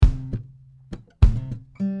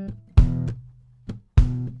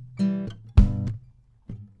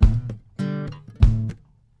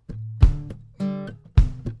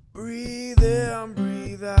Breathe in,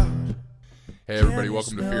 breathe out. Hey everybody,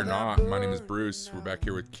 welcome to Fear Not. My name is Bruce. We're back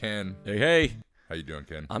here with Ken. Hey. How you doing,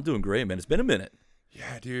 Ken? I'm doing great, man. It's been a minute.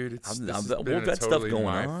 Yeah, dude. This we've has had been a stuff totally going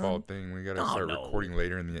my on. fault thing. We got to start recording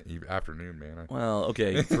later in the afternoon, man. Well,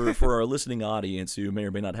 okay. For our listening audience who may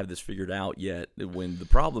or may not have this figured out yet, when the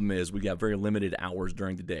problem is we got very limited hours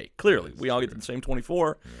during the day. Clearly, we all get the same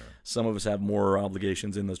 24. Yeah. Some of us have more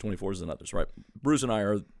obligations in those 24s than others, right? Bruce and I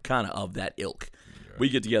are kind of that ilk. We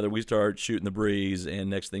get together, we start shooting the breeze, and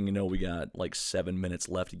next thing you know, we got like 7 minutes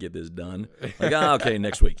left to get this done. Like, okay,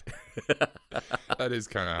 next week. That is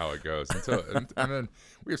kind of how it goes. And then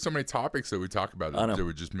we have so many topics that we talk about that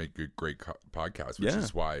would just make a great podcast, which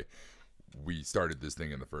is why we started this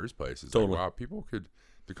thing in the first place. It's like, wow,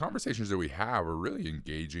 the conversations that we have are really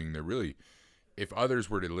engaging. They're really, if others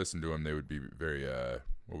were to listen to them, they would be very,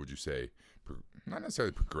 what would you say? Not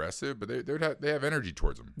necessarily progressive, but they have energy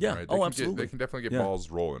towards them. Yeah. Right? Absolutely. They can definitely get balls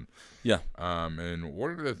rolling. Yeah. And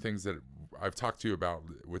one of the things that I've talked to you about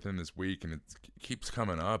within this week, and it keeps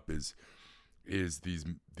coming up, is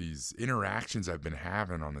these interactions I've been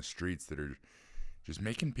having on the streets that are just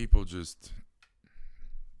making people just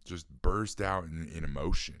burst out in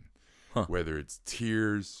emotion, whether it's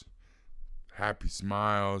tears, happy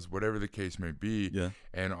smiles, whatever the case may be. Yeah.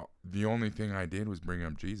 And the only thing I did was bring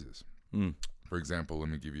up Jesus. For example, let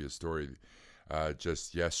me give you a story.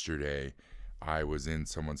 Just yesterday, I was in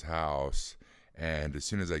someone's house, and as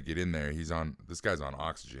soon as I get in there, this guy's on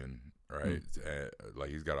oxygen, right? Like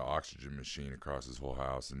he's got an oxygen machine across his whole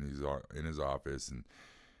house, and he's in his office, and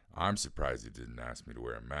I'm surprised he didn't ask me to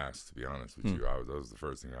wear a mask, to be honest with you. That was the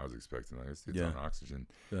first thing I was expecting. Like, this dude's on oxygen.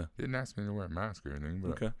 Yeah. He didn't ask me to wear a mask or anything.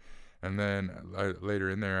 But okay. And then later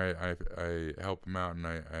in there, I help him out, and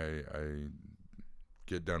I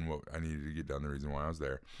get done what I needed to get done, the reason why I was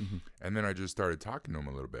there. And then I just started talking to him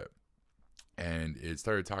a little bit. And it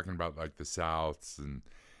started talking about like the Souths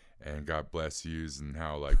and God bless yous, and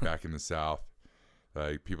how like back in the South,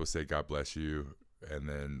 like people say God bless you, and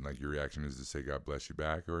then like your reaction is to say God bless you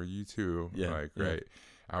back, or you too. Yeah. Like, right.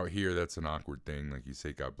 Out here, that's an awkward thing. Like you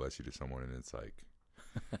say God bless you to someone, and it's like,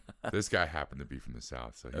 this guy happened to be from the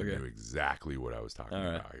South, so he knew exactly what I was talking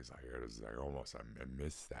about. He's like, it was like almost, I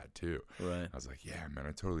missed that too. Right. I was like, yeah, man,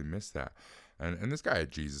 I totally missed that. And this guy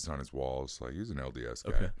had Jesus on his walls. Like, he was an LDS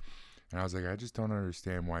guy. Okay. And I was like, I just don't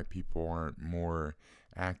understand why people aren't more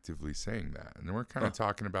actively saying that. And then we're kind of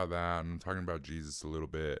talking about that, and talking about Jesus a little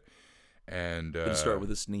bit. And did you start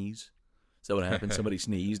with a sneeze? Is that what happened? Somebody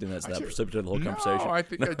sneezed, and that precipitated the whole conversation? No, I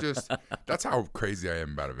think that's how crazy I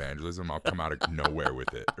am about evangelism. I'll come out of nowhere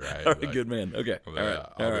with it, right? All right, good man. Okay.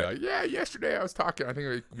 I'll be like, yeah, yesterday I was talking. I think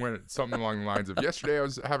it went something along the lines of, yesterday I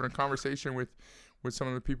was having a conversation with some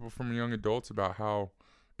of the people from Young Adults about how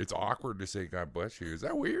it's awkward to say God bless you. Is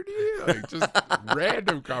that weird to you? Like, just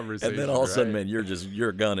random conversation. And then all of a sudden, man,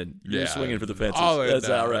 you're gunning. You're swinging for the fences. That's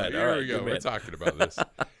all right. Here we go. We're talking about this.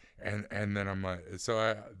 And then I'm like,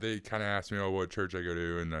 they kind of asked me, what church I go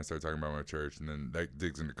to, and I start talking about my church, and then that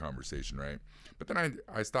digs into conversation, right? But then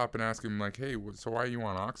I stop and ask him, like, hey, so why are you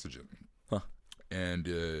on oxygen? And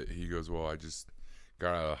he goes, well, I just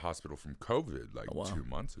got out of the hospital from COVID 2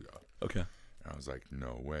 months ago. Okay. And I was like,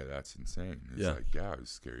 no way, that's insane. He's like, yeah, it was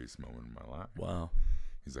the scariest moment of my life. Wow.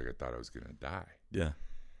 He's like, I thought I was going to die. Yeah.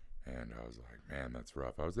 And I was like, man, that's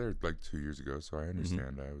rough. I was there like 2 years ago, so I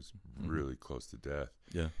understand. I was really close to death.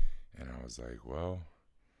 Yeah. And I was like, well,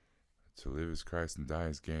 to live is Christ and die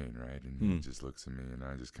is gain, right? And he just looks at me, and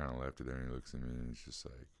I just kind of left it there, and he looks at me, and he's just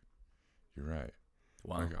like, you're right.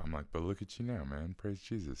 Wow. I'm like, but look at you now, man. Praise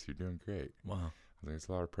Jesus. You're doing great. Wow. I was like, it's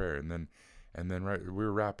a lot of prayer. And then right, we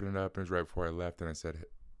were wrapping it up, and it was right before I left, and I said,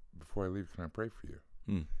 before I leave, can I pray for you?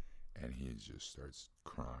 And he just starts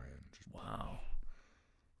crying. Wow.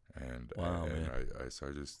 And man. So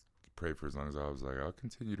I just prayed for his lungs. I was like, I'll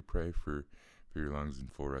continue to pray for your lungs in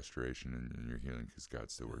full restoration and your healing, because God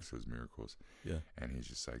still works those miracles. Yeah. And he's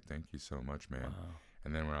just like, thank you so much, man. Wow.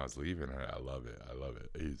 And then when I was leaving, I love it. I love it.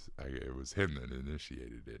 It was him that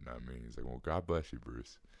initiated it, not me. He's like, well, God bless you,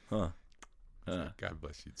 Bruce. Like, God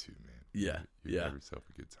bless you too, man. Yeah. You have yourself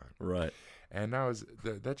a good time. Right. And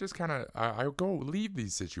that just kind of, I go leave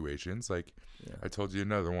these situations. Like, I told you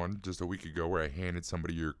another one just a week ago where I handed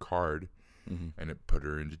somebody your card, and it put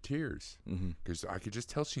her into tears, because I could just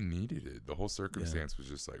tell she needed it. The whole circumstance was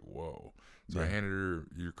just like, whoa. So I handed her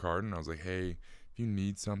your card, and I was like, hey, if you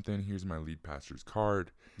need something, here's my lead pastor's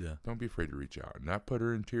card. Yeah. Don't be afraid to reach out. And that put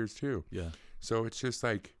her in tears too. Yeah. So it's just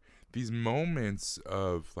like these moments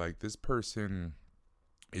of like this person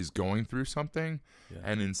is going through something,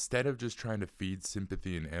 and instead of just trying to feed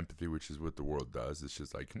sympathy and empathy, which is what the world does, it's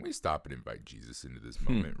just like, can we stop and invite Jesus into this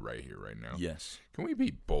moment right here, right now? Yes. Can we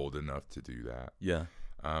be bold enough to do that? Yeah.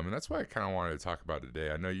 And that's what I kind of wanted to talk about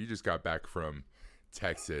today. I know you just got back from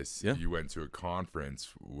Texas. Yeah. You went to a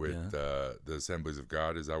conference with the Assemblies of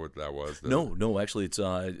God. Is that what that was? No. Actually, it's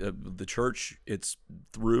the church. It's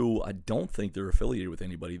through. I don't think they're affiliated with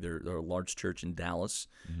anybody. They're a large church in Dallas.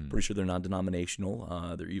 Pretty sure they're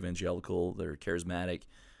non-denominational. They're evangelical. They're charismatic.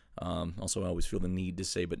 Also, I always feel the need to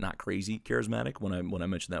say, but not crazy charismatic when I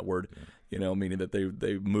mention that word. Meaning that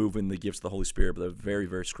they move in the gifts of the Holy Spirit, but they're very,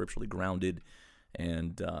 very scripturally grounded.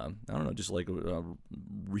 And I don't know, just like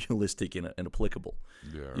realistic and applicable,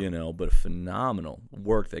 but a phenomenal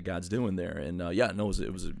work that God's doing there. And it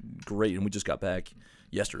was great. And we just got back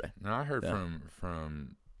yesterday. Now I heard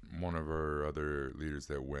from one of our other leaders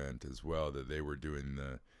that went as well that they were doing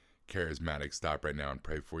the charismatic stop right now and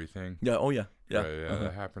pray for you thing. Yeah. Oh yeah. Yeah.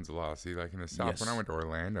 That happens a lot. See, like in the South, when I went to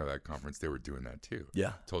Orlando, that conference, they were doing that too.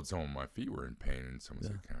 Yeah. Told someone my feet were in pain, and someone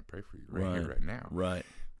said, "Can I pray for you right here, right now?" Right.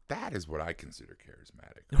 That is what I consider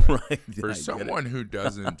charismatic. Right. For someone who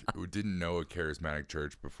didn't know a charismatic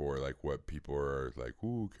church before, like what people are like,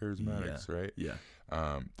 ooh, charismatics, right? Yeah.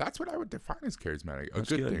 That's what I would define as charismatic. That's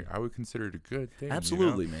good thing. I would consider it a good thing.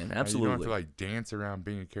 Absolutely, man. Absolutely. You don't have to like dance around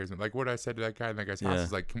being a charismatic. Like what I said to that guy in that guy's house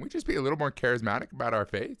is like, can we just be a little more charismatic about our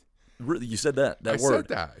faith? Really, you said that word. I said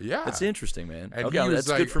that. Yeah. That's interesting, man. And okay,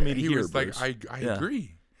 that's good for me to hear. He was like, I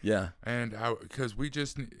agree. Yeah. And because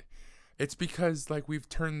it's because like we've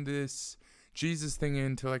turned this Jesus thing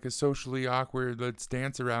into like a socially awkward, let's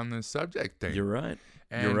dance around this subject thing. You're right.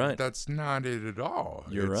 And You're right. That's not it at all.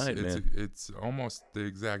 You're right, man. It's almost the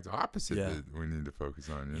exact opposite that we need to focus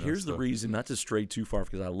on. Here's the reason, not to stray too far,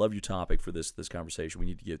 because I love your topic for this conversation. We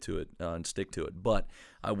need to get to it and stick to it. But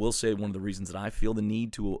I will say one of the reasons that I feel the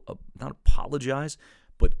need to not apologize,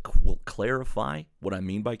 but clarify what I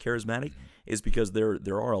mean by charismatic is because there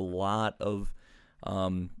are a lot of,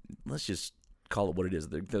 let's just call it what it is.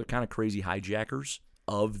 They're kind of crazy hijackers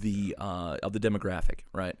of the demographic,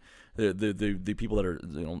 right? The people that are,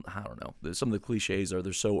 I don't know. Some of the cliches are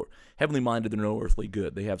they're so heavenly minded, they're no earthly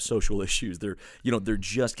good. They have social issues. They're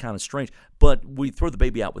just kind of strange. But we throw the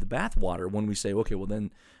baby out with the bathwater when we say, okay, well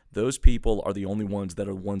then those people are the only ones that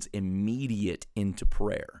are ones immediate into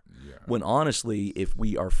prayer. Yeah. When honestly, if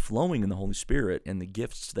we are flowing in the Holy Spirit and the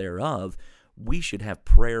gifts thereof, we should have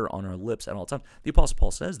prayer on our lips at all times. The Apostle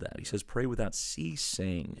Paul says that. He says, pray without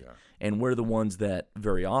ceasing. Yeah. And we're the ones that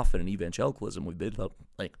very often in evangelicalism, we've been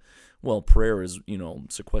like, well, prayer is,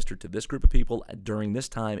 sequestered to this group of people during this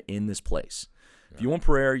time in this place. Yeah. If you want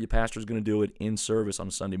prayer, your pastor's going to do it in service on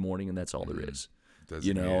a Sunday morning, and that's all there is. And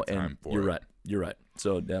you're right. You're right.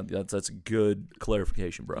 So that's a good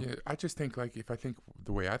clarification, bro. Yeah, I just think I think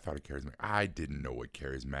the way I thought of charismatic, I didn't know what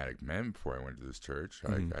charismatic meant before I went to this church.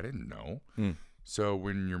 I didn't know. So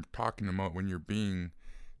when you're talking about when you're being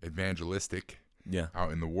evangelistic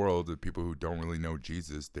out in the world, the people who don't really know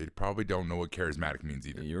Jesus, they probably don't know what charismatic means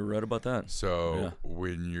either. You're right about that. So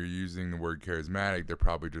when you're using the word charismatic, they're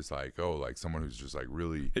probably just like, oh, like someone who's just like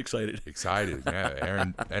really excited,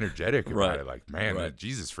 energetic about it. Like, man, that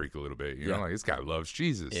Jesus freak a little bit. You know, like this guy loves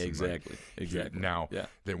Jesus. Exactly. Now,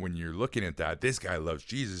 then when you're looking at that, this guy loves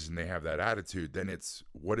Jesus, and they have that attitude. Then it's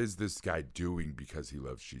what is this guy doing because he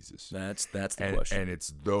loves Jesus? That's the question. And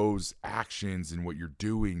it's those actions and what you're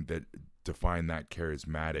doing that define that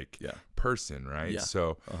charismatic person, right? Yeah.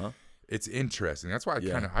 So it's interesting. That's why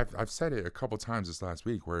I've said it a couple times this last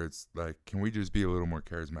week where it's like, can we just be a little more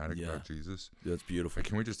charismatic about Jesus? That's beautiful. Like,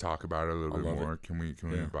 can we just talk about it a little bit more? Can we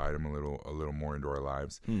invite him a little more into our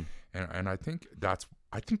lives? And I think that's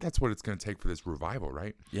what it's going to take for this revival,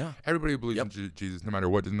 right? Yeah. Everybody who believes in Jesus, no matter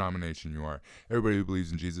what denomination you are, everybody who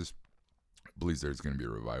believes in Jesus believes there's going to be a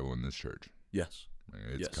revival in this church. Yes.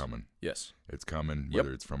 It's coming. Yes. It's coming,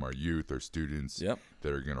 whether it's from our youth or students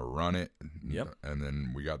that are going to run it. And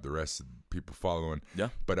then we got the rest of the people following. Yeah.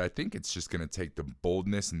 But I think it's just going to take the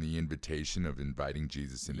boldness and the invitation of inviting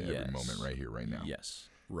Jesus into every moment right here, right now. Yes.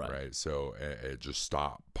 Right. So just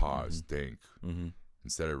stop, pause, think.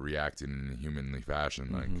 Instead of reacting in a humanly fashion,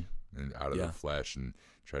 like and out of the flesh and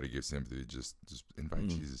try to give sympathy, just invite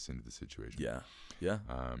Jesus into the situation. Yeah.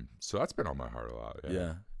 So that's been on my heart a lot.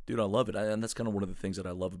 Yeah. Dude, I love it. And that's kind of one of the things that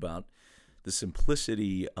I love about the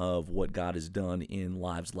simplicity of what God has done in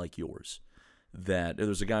lives like yours. That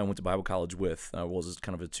there's a guy I went to Bible college with, was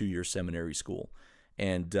kind of a 2-year seminary school.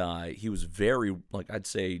 And he was very, like I'd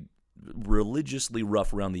say, religiously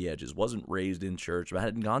rough around the edges. Wasn't raised in church. I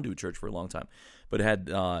hadn't gone to a church for a long time. But had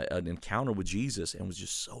an encounter with Jesus and was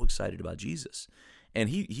just so excited about Jesus. And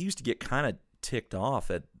he used to get kind of ticked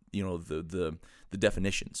off at the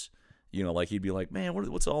definitions. Like he'd be like, man,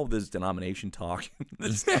 what's all this denomination talk?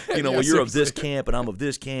 Well, you're of this camp and I'm of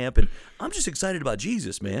this camp, and I'm just excited about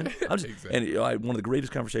Jesus, man. Exactly. And one of the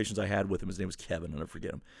greatest conversations I had with him, his name was Kevin, I'll never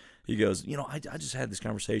forget him. He goes, I just had this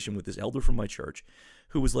conversation with this elder from my church,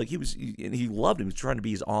 who was like, and he loved him. He was trying to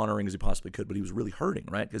be as honoring as he possibly could, but he was really hurting,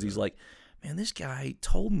 right? Because he's like, man, this guy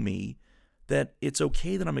told me that it's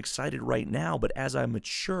okay that I'm excited right now, but as I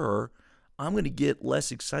mature, I'm going to get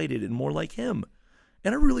less excited and more like him.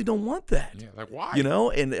 And I really don't want that. Yeah, like why?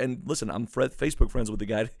 And listen, I'm Facebook friends with the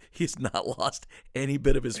guy. He's not lost any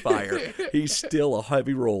bit of his fire. He's still a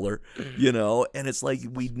heavy roller, and it's like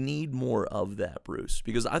we need more of that, Bruce,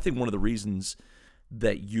 because I think one of the reasons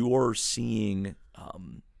that you're seeing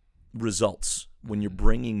results when you're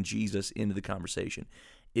bringing Jesus into the conversation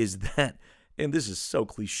is that, and this is so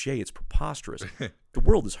cliche, it's preposterous, the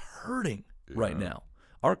world is hurting right now.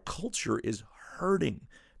 Our culture is hurting.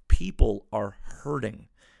 People are hurting,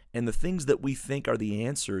 and the things that we think are the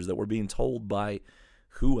answers that we're being told by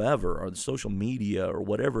whoever or the social media or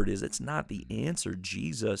whatever it is, it's not the answer.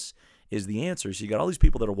 Jesus is the answer. So you got all these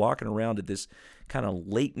people that are walking around at this kind of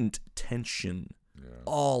latent tension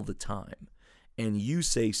all the time, and you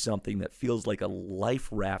say something that feels like a life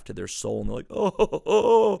raft to their soul, and they're like,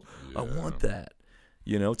 oh, I want that.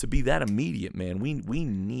 To be that immediate, man.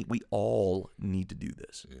 We all need to do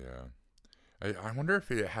this. Yeah. I wonder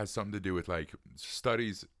if it has something to do with like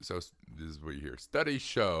studies. So this is what you hear. Studies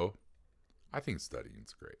show. I think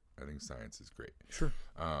studying's great. I think science is great. Sure.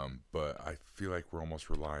 But I feel like we're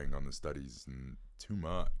almost relying on the studies too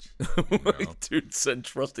much. Dude, and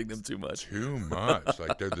trusting them too much. Too much.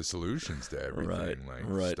 Like they're the solutions to everything.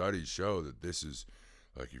 Right. Studies show that this is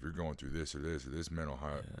like if you're going through this or this mental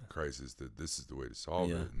crisis, that this is the way to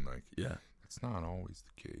solve it. And it's not always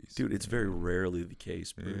the case. Dude, it's very rarely the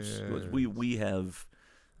case, Bruce. Yeah. We have,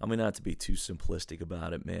 not to be too simplistic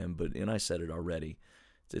about it, man, and I said it already.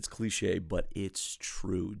 It's cliche, but it's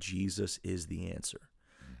true. Jesus is the answer.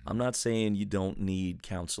 Mm-hmm. I'm not saying you don't need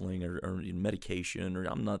counseling or medication, or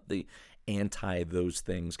I'm not the anti those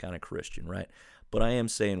things kind of Christian, right? But I am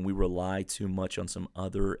saying we rely too much on some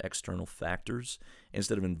other external factors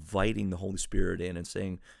instead of inviting the Holy Spirit in and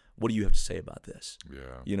saying, what do you have to say about this?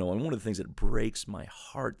 Yeah. And one of the things that breaks my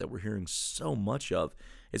heart that we're hearing so much of,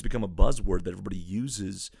 it's become a buzzword that everybody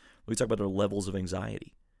uses when we talk about their levels of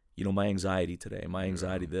anxiety. My anxiety today, my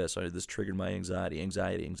anxiety this triggered my anxiety.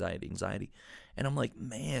 And I'm like,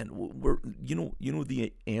 man, we're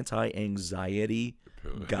the anti-anxiety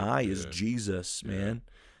guy is Jesus, man.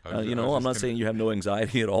 I'm not saying you have no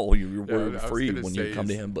anxiety at all. You're worry-free when you come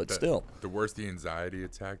to him, but still. The worse the anxiety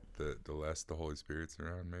attack, the less the Holy Spirit's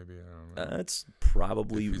around, maybe. I don't know. That's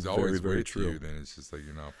probably if he's very, always very with true. you, then it's just like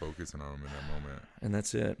you're not focusing on him in that moment. And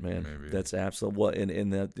that's it, man. Maybe. That's absolutely what.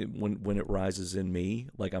 And that when it rises in me,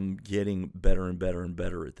 like I'm getting better and better and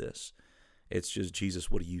better at this. It's just, Jesus,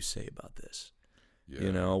 what do you say about this?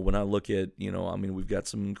 Yeah. When I look at, we've got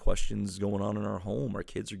some questions going on in our home. Our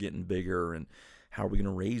kids are getting bigger, and how are we going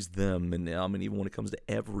to raise them? And even when it comes to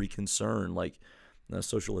every concern, like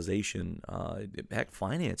socialization, heck,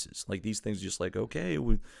 finances, like these things, just like, okay,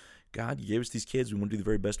 God, you gave us these kids. We want to do the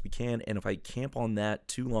very best we can. And if I camp on that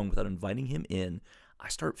too long without inviting him in, I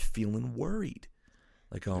start feeling worried.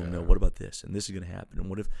 Like, oh no, what about this? And this is going to happen. And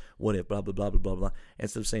what if, blah, blah, blah, blah, blah, blah.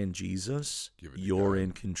 Instead of saying, Jesus, you're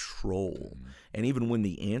in control. Mm-hmm. And even when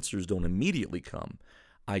the answers don't immediately come,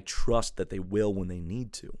 I trust that they will when they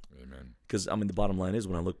need to. Amen. Because, the bottom line is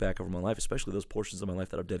when I look back over my life, especially those portions of my life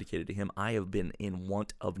that I've dedicated to him, I have been in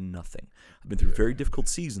want of nothing. I've been through very difficult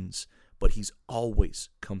seasons, but he's always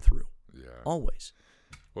come through. Yeah. Always.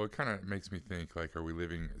 Well, it kind of makes me think, like, are we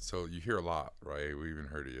living, so you hear a lot, right? We even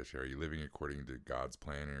heard it yesterday. Are you living according to God's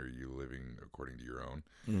plan, or are you living according to your own?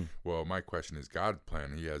 Mm. Well, my question is, God's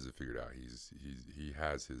plan, he has it figured out. He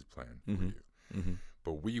has his plan for you. Mm-hmm.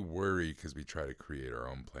 But we worry because we try to create our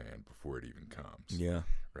own plan before it even comes. Yeah.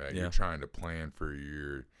 Right? Yeah. You're trying to plan for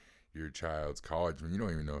your child's college when you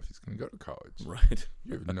don't even know if he's going to go to college. Right.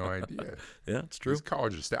 You have no idea. Yeah, it's true. These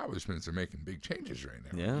college establishments are making big changes right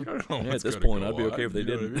now. Yeah. You don't know what's at this going point, I'd be okay if they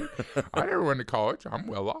didn't. I never went to college. I'm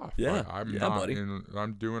well off. Yeah. Buddy.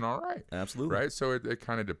 I'm doing all right. Absolutely. Right? So it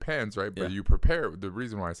kind of depends, right? But Yeah. you prepare. The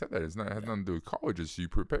reason why I said that is it has nothing to do with college. Is you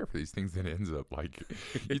prepare for these things that ends up like,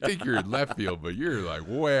 you think you're in left field, but you're like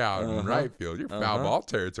way out in right field. You're foul ball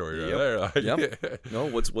territory right there. Like, No,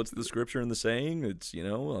 what's the scripture and the saying? It's,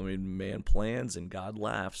 man plans and God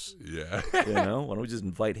laughs. Yeah. Why don't we just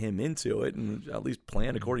invite him into it and at least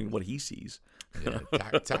plan according to what he sees? Yeah,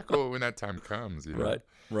 tackle it when that time comes. You know?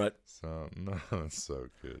 Right. So no, that's so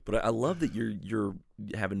good. But I love that you're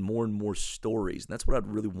having more and more stories, and that's what I'd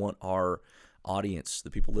really want our audience,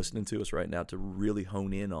 the people listening to us right now, to really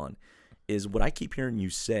hone in on. Is what I keep hearing you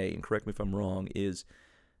say, and correct me if I'm wrong, is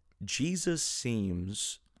Jesus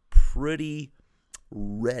seems pretty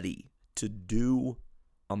ready to do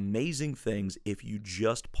amazing things if you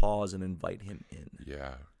just pause and invite him in.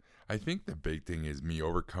 Yeah. I think the big thing is me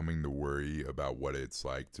overcoming the worry about what it's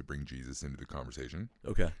like to bring Jesus into the conversation.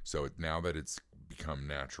 Okay. So now that it's become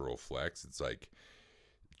natural flex, it's like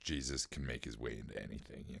Jesus can make his way into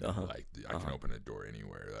anything. You know? Like I can open a door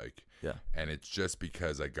anywhere. Like, yeah. And it's just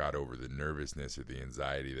because I got over the nervousness or the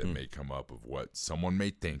anxiety that may come up of what someone may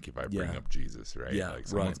think if I bring up Jesus, right? Yeah, like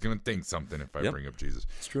someone's gonna think something if I bring up Jesus.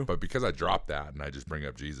 It's true. But because I dropped that and I just bring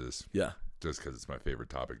up Jesus, just because it's my favorite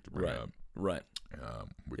topic to bring up. Right.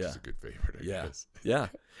 Which is a good favorite, I guess. Yeah.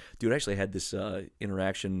 Dude, I actually had this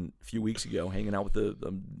interaction a few weeks ago hanging out with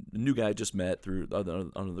the new guy I just met through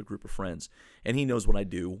another group of friends. And he knows what I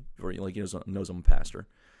do. Like, he knows I'm a pastor.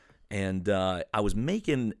 And I was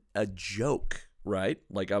making a joke, right?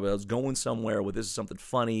 Like, I was going somewhere with this is something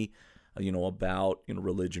funny, about,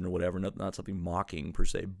 religion or whatever. Not something mocking per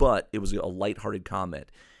se. But it was a lighthearted comment.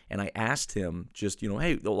 And I asked him just,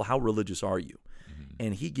 hey, well, how religious are you?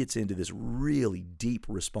 And he gets into this really deep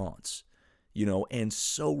response, and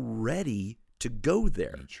so ready to go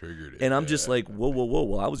there. You triggered it. And I'm just like, whoa.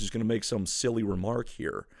 Well, I was just going to make some silly remark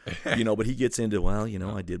here, but he gets into, well,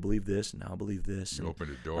 I did believe this, and now I believe this. You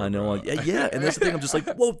opened a door. I know. Yeah. And that's the thing. I'm just like,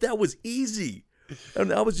 whoa, that was easy.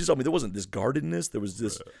 And I was just, there wasn't this guardedness. There was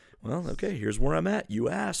this, well, okay, here's where I'm at. You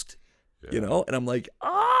asked, and I'm like,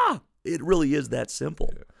 it really is that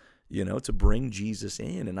simple. Yeah. To bring Jesus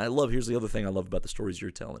in. And here's the other thing I love about the stories you're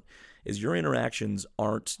telling, is your interactions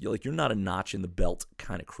aren't, you're not a notch in the belt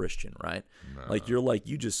kind of Christian, right? No. Like, you're like,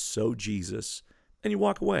 you just sow Jesus and you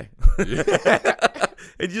walk away. And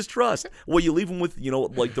you just trust. Well, you leave them with,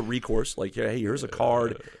 like the recourse, like, hey, here's a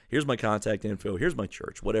card, here's my contact info, here's my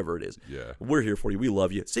church, whatever it is. Yeah. We're here for you. We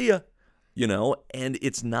love you. See ya. And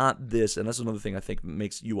it's not this, and that's another thing I think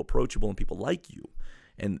makes you approachable and people like you.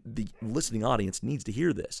 And the listening audience needs to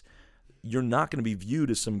hear this. You're not going to be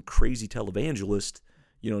viewed as some crazy televangelist,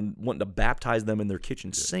 wanting to baptize them in their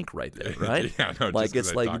kitchen sink right there, right? Like,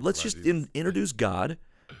 it's like, let's just introduce God,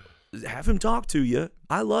 have him talk to you.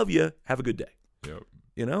 I love you. Have a good day.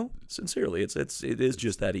 Yep. Sincerely, it is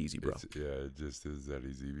just that easy, bro. It just is that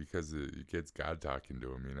easy because it gets God talking to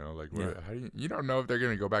them. Like, how do you don't know if they're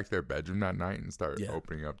going to go back to their bedroom that night and start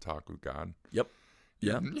opening up talk with God. Yep.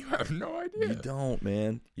 Yeah, you have no idea. You don't,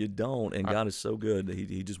 man. You don't. And God is so good.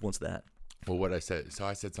 He just wants that. Well, what I said. So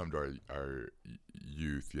I said something to our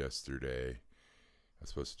youth yesterday. I was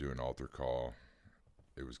supposed to do an altar call.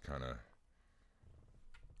 It was kind of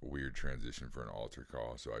a weird transition for an altar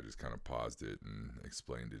call, so I just kind of paused it and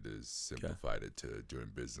explained it as simplified it to doing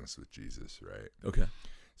business with Jesus, right? Okay.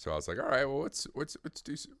 So I was like, all right, well, let's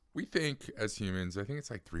do. We think as humans, I think it's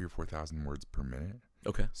like 3,000 or 4,000 words per minute.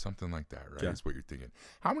 Okay. Something like that, right? That's what you're thinking.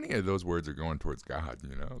 How many of those words are going towards God,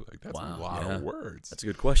 Like, that's a lot of words. That's a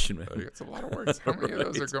good question, man. That's a lot of words. How many of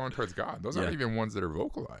those are going towards God? Those aren't even ones that are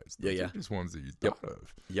vocalized. Those are just ones that you thought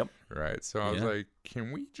of. Yep. Right? So I was like,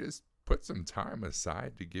 can we just put some time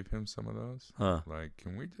aside to give him some of those? Like,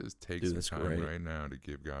 can we just take some time right now to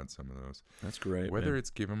give God some of those? That's great, Whether it's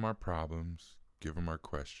give him our problems, give him our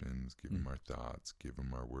questions, give him our thoughts, give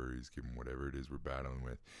him our worries, give him whatever it is we're battling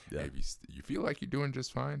with. Yeah. If you feel like you're doing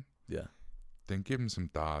just fine, then give him some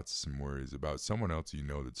thoughts, some worries about someone else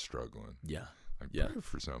that's struggling. Yeah. Like, pray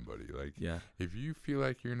for somebody. Like, if you feel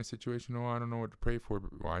like you're in a situation, I don't know what to pray for,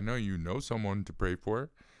 but I know you know someone to pray for.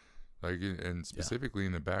 Like, and specifically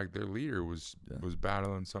in the back, their leader was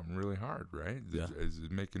battling something really hard, right? Is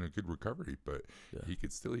making a good recovery, but he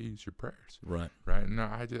could still use your prayers, right? And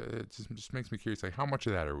it just makes me curious, like, how much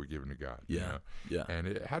of that are we giving to God? Yeah. And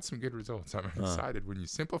it had some good results. I'm excited when you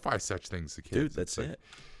simplify such things to kids. Dude, that's it.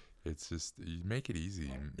 It's just, you make it easy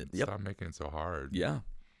and stop making it so hard.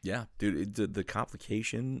 Yeah, dude. The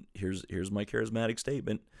complication. Here's my charismatic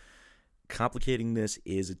statement. Complicating this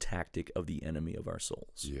is a tactic of the enemy of our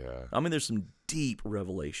souls. Yeah. I mean, there's some deep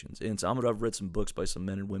revelations. And I've read some books by some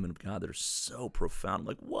men and women of God that are so profound. I'm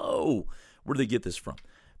like, whoa, where do they get this from?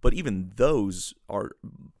 But even those are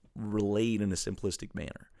relayed in a simplistic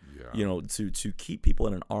manner. Yeah. To keep people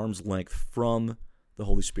at an arm's length from the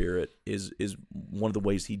Holy Spirit is one of the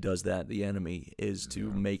ways he does that. The enemy is to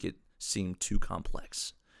make it seem too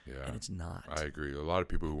complex. Yeah. And it's not. I agree. A lot of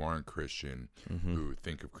people who aren't Christian, who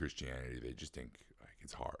think of Christianity, they just think like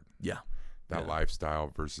it's hard. Yeah. That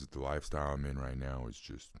lifestyle versus the lifestyle I'm in right now is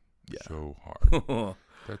just so hard.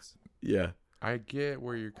 That's yeah. I get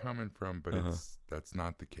where you're coming from, but that's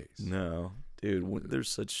not the case. No, dude, there's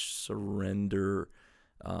such surrender,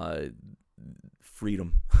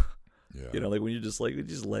 freedom. Yeah. You know, like when you just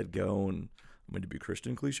let go, and I mean, to be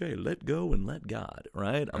Christian cliche, let go and let God,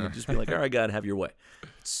 right? I'm gonna just be like, all right, God, have your way.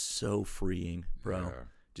 It's so freeing, bro. Yeah.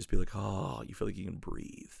 Just be like, oh, you feel like you can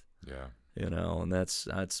breathe. Yeah. You know, and that's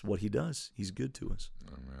what he does. He's good to us.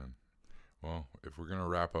 Oh man. Well, if we're gonna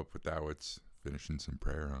wrap up with that, let's finish in some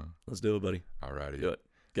prayer, huh? Let's do it, buddy. All righty. Do it.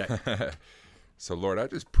 Okay. So, Lord, I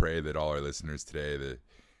just pray that all our listeners today that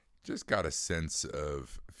just got a sense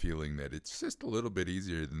of feeling that it's just a little bit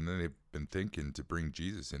easier than they've been thinking to bring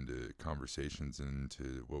Jesus into conversations and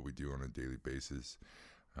into what we do on a daily basis.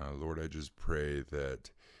 Lord, I just pray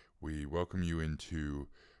that we welcome you into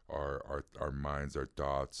our minds, our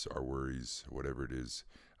thoughts, our worries, whatever it is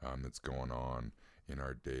that's going on in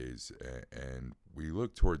our days, and we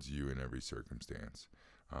look towards you in every circumstance.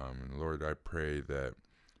 And Lord, I pray that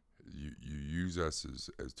you use us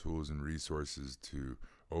as tools and resources to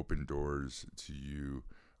open doors to you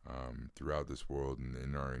throughout this world and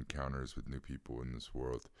in our encounters with new people in this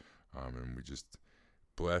world. And we just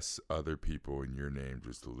bless other people in your name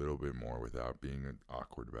just a little bit more without being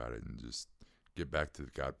awkward about it, and just get back to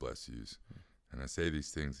the God bless yous. And I say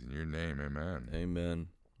these things in your name. Amen. Amen.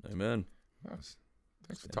 Amen. Nice.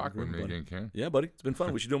 Thanks for talking with me again, Ken. Yeah, buddy. It's been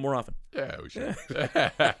fun. We should do it more often. Yeah, we should.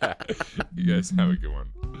 You guys have a good one.